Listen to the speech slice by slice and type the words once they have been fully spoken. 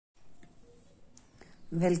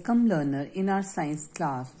Welcome learner in our science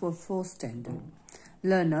class for 4th standard.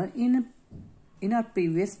 Learner, in our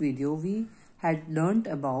previous video we had learnt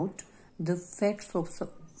about the facts of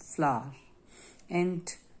flower,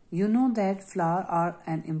 and you know that flowers are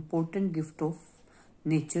an important gift of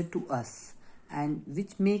nature to us and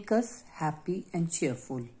which make us happy and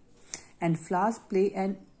cheerful. And flowers play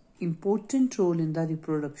an important role in the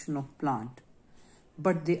reproduction of plant,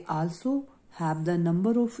 but they also have the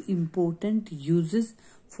number of important uses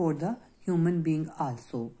for the human being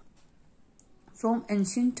also. From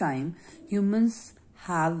ancient time, humans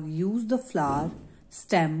have used the flower,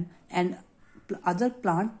 stem and other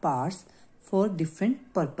plant parts for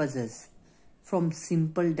different purposes, from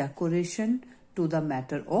simple decoration to the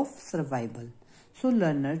matter of survival. So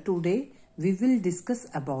learner, today we will discuss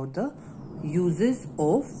about the uses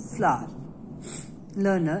of flower.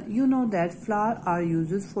 Learner, you know that flowers are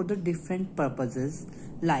used for the different purposes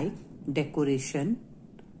like decoration,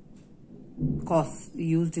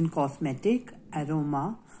 used in cosmetic,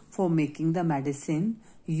 aroma, for making the medicine,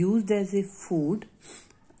 used as a food,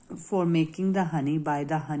 for making the honey by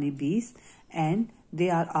the honeybees, and they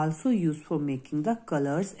are also used for making the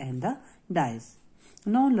colors and the dyes.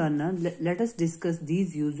 Now learner, let us discuss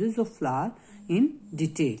these uses of flower in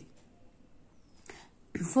detail.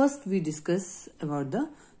 First we discuss about the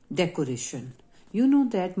decoration. You know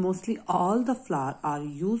that mostly all the flowers are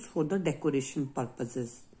used for the decoration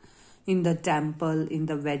purposes. In the temple, in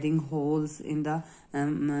the wedding halls, in the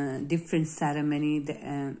different ceremony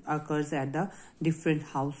that occurs at the different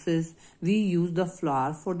houses, we use the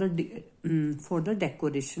flower for the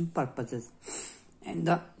decoration purposes. And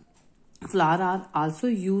the flower are also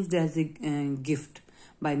used as a gift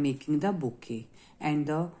by making the bouquet. And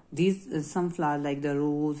these some flowers like the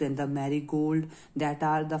rose and the marigold, that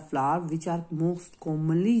are the flowers which are most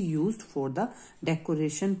commonly used for the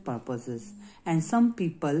decoration purposes. And some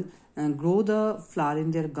people grow the flower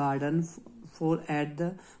in their garden for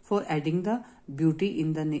adding the beauty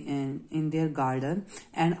in their garden,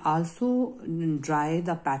 and also dry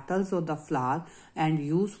the petals of the flower and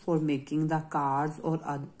use for making the cards or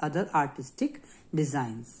other artistic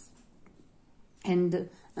designs. And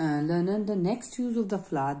learner, the next use of the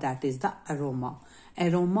flower, that is the aroma.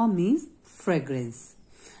 Aroma means fragrance.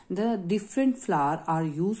 The different flowers are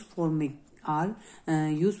used for making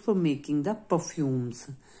the perfumes.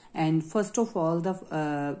 And first of all, the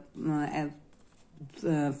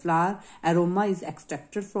flower aroma is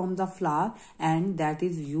extracted from the flower, and that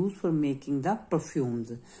is used for making the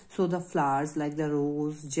perfumes. So the flowers like the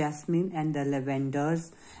rose, jasmine and the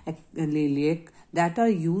lavenders, lilac, that are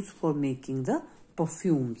used for making the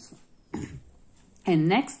perfumes. And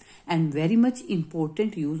next and very much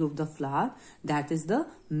important use of the flower, that is the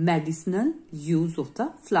medicinal use of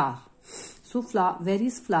the flower. So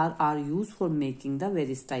various flowers are used for making the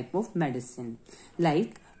various type of medicine,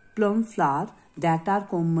 like plum flower, that are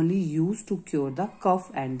commonly used to cure the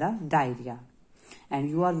cough and the diarrhea. And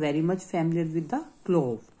you are very much familiar with the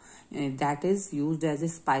clove, that is used as a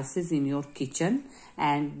spices in your kitchen,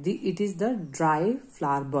 and it is the dry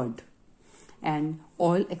flower bud. And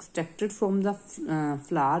oil extracted from the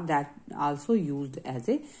flower, that also used as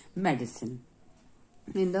a medicine.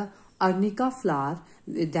 In the arnica flower,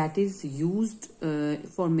 that is used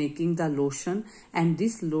for making the lotion, and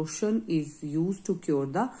this lotion is used to cure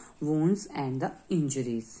the wounds and the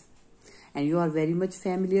injuries. And you are very much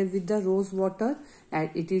familiar with the rose water, and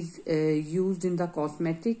it is used in the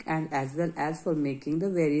cosmetic and as well as for making the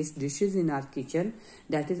various dishes in our kitchen,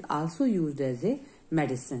 that is also used as a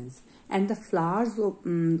medicines. And the flowers of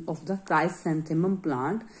the chrysanthemum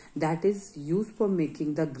plant, that is used for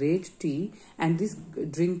making the great tea, and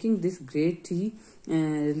drinking this great tea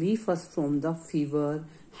relieve us from the fever,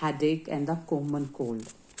 headache and the common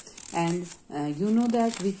cold. And you know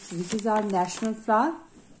that which is our national flower?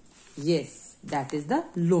 Yes, that is the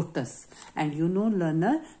lotus. And you know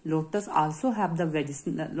learner, lotus also have the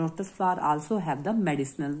lotus flower also have the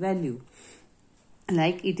medicinal value,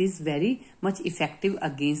 like it is very much effective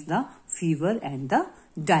against the fever and the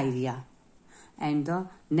diarrhea. And the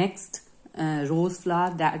next rose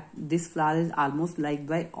flower, that this flower is almost liked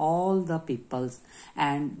by all the peoples,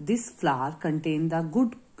 and this flower contains the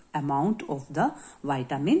good amount of the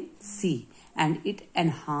vitamin C, and it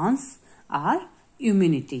enhances our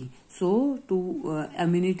immunity. So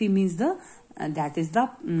immunity means that is the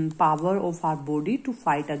power of our body to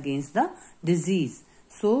fight against the disease.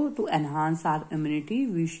 So to enhance our immunity,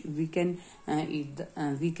 we can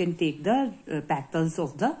take the petals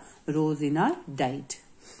of the rose in our diet.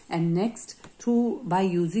 And next, by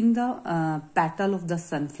using the petal of the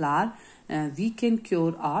sunflower, we can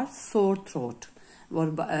cure our sore throat.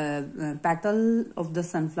 or petal of the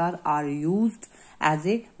sunflower are used as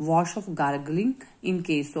a wash of gargling in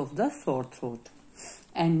case of the sore throat.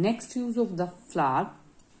 And next use of the flower,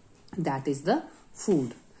 that is the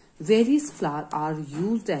food. Various flowers are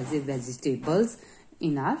used as a vegetables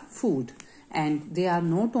in our food, and they are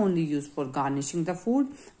not only used for garnishing the food,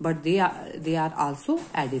 but they are also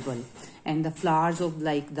edible. And the flowers of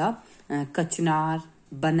like the kachnar,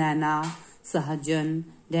 banana, sahajan,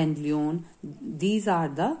 dandelion, these are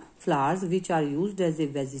the flowers which are used as a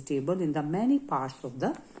vegetable in the many parts of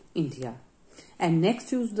the India. And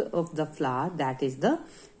next use of the flower, that is the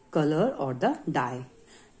color or the dye.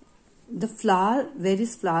 The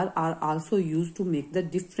various flowers are also used to make the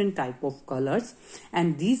different type of colors,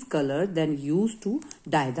 and these colors then used to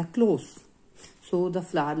dye the clothes. So the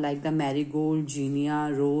flower like the marigold, zinnia,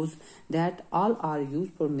 rose, that all are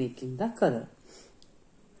used for making the color.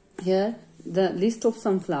 Here the list of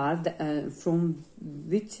some flowers from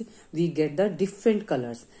which we get the different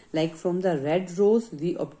colors. Like from the red rose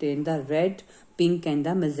we obtain the red, pink and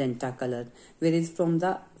the magenta color. Whereas from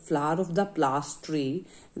the flower of the plas tree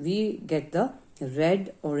we get the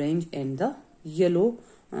red, orange and the yellow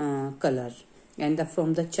color. And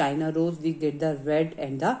from the China rose we get the red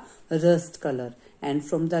and the rust color. And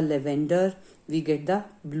from the lavender we get the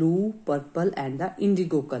blue, purple and the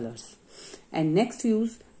indigo colors. And next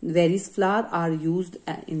use, various flowers are used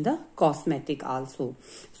in the cosmetic also.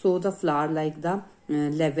 So the flower like the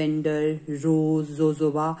lavender, rose,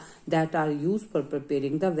 zozoba, that are used for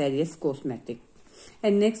preparing the various cosmetic.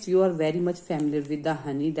 And next, you are very much familiar with the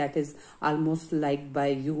honey, that is almost liked by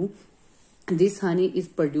you. This honey is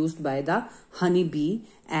produced by the honey bee,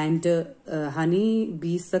 and honey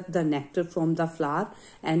bee suck the nectar from the flower,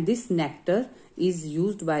 and this nectar is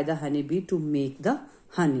used by the honey bee to make the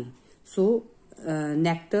honey. So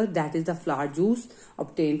nectar, that is the flower juice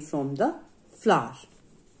obtained from the flower.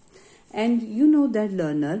 And you know that,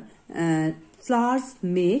 learner, flowers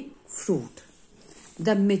make fruit.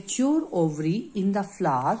 The mature ovary in the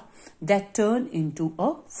flower that turn into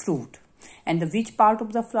a fruit. And which part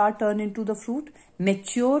of the flower turn into the fruit?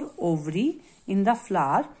 Mature ovary in the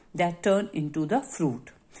flower that turn into the fruit.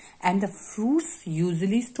 And the fruits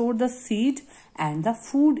usually store the seed and the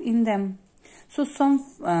food in them. So some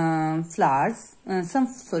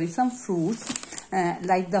fruits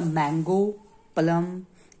like the mango, plum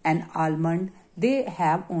and almond, they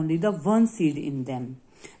have only the one seed in them.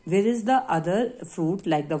 Whereas the other fruit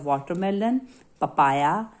like the watermelon,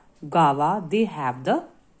 papaya, guava, they have the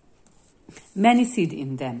many seed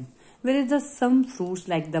in them. Whereas the some fruits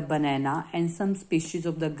like the banana and some species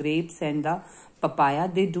of the grapes and the papaya,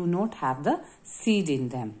 they do not have the seed in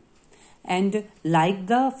them. And like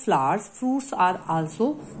the flowers, fruits are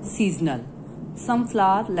also seasonal. Some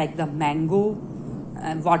flower like the mango,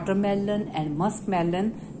 watermelon and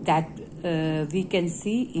muskmelon, that we can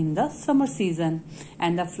see in the summer season,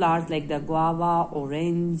 and the flowers like the guava,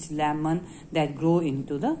 orange, lemon, that grow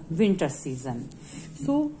into the winter season.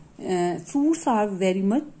 So fruits are very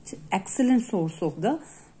much excellent source of the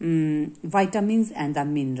vitamins and the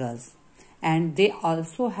minerals, and they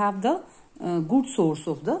also have the good source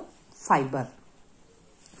of the fiber.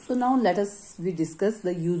 So now we discuss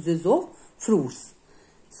the uses of fruits.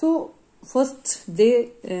 So first, the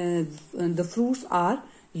fruits are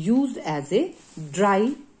used as a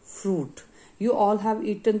dry fruit. You all have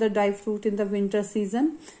eaten the dry fruit in the winter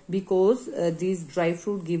season, because these dry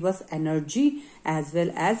fruit give us energy as well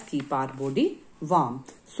as keep our body warm.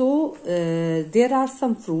 So there are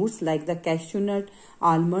some fruits like the cashew nut,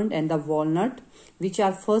 almond and the walnut, which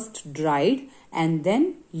are first dried and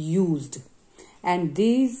then used. And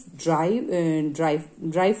these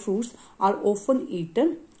dry fruits are often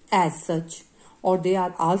eaten as such, or they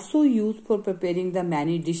are also used for preparing the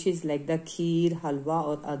many dishes like the kheer, halwa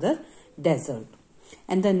or other dessert.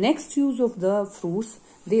 And the next use of the fruits,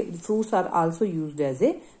 the fruits are also used as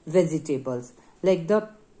a vegetables like the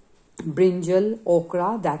brinjal,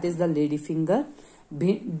 okra, that is the ladyfinger,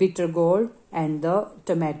 bitter gourd and the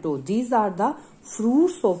tomato. These are the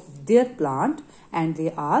fruits of their plant and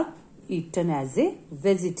they are eaten as a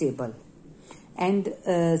vegetable. And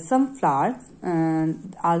some flowers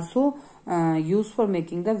also used for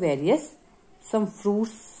making the various some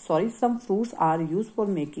fruits are used for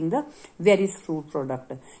making the various fruit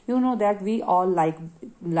product. You know that we all like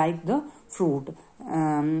the fruit,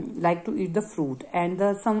 like to eat the fruit,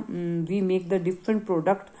 and we make the different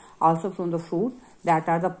product also from the fruit, that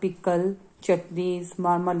are the pickle, chutneys,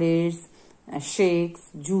 marmalades,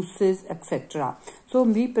 shakes, juices, etc. So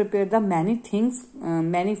we prepare the many things,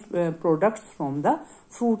 many products from the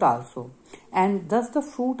fruit also, and thus the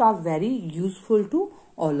fruit are very useful to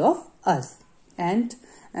all of us. and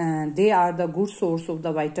they are the good source of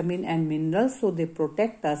the vitamin and minerals, so they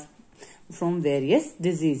protect us from various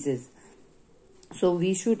diseases. So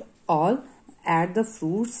we should all add the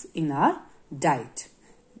fruits in our diet.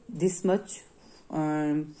 This much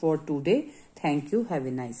for today. Thank you. Have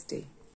a nice day.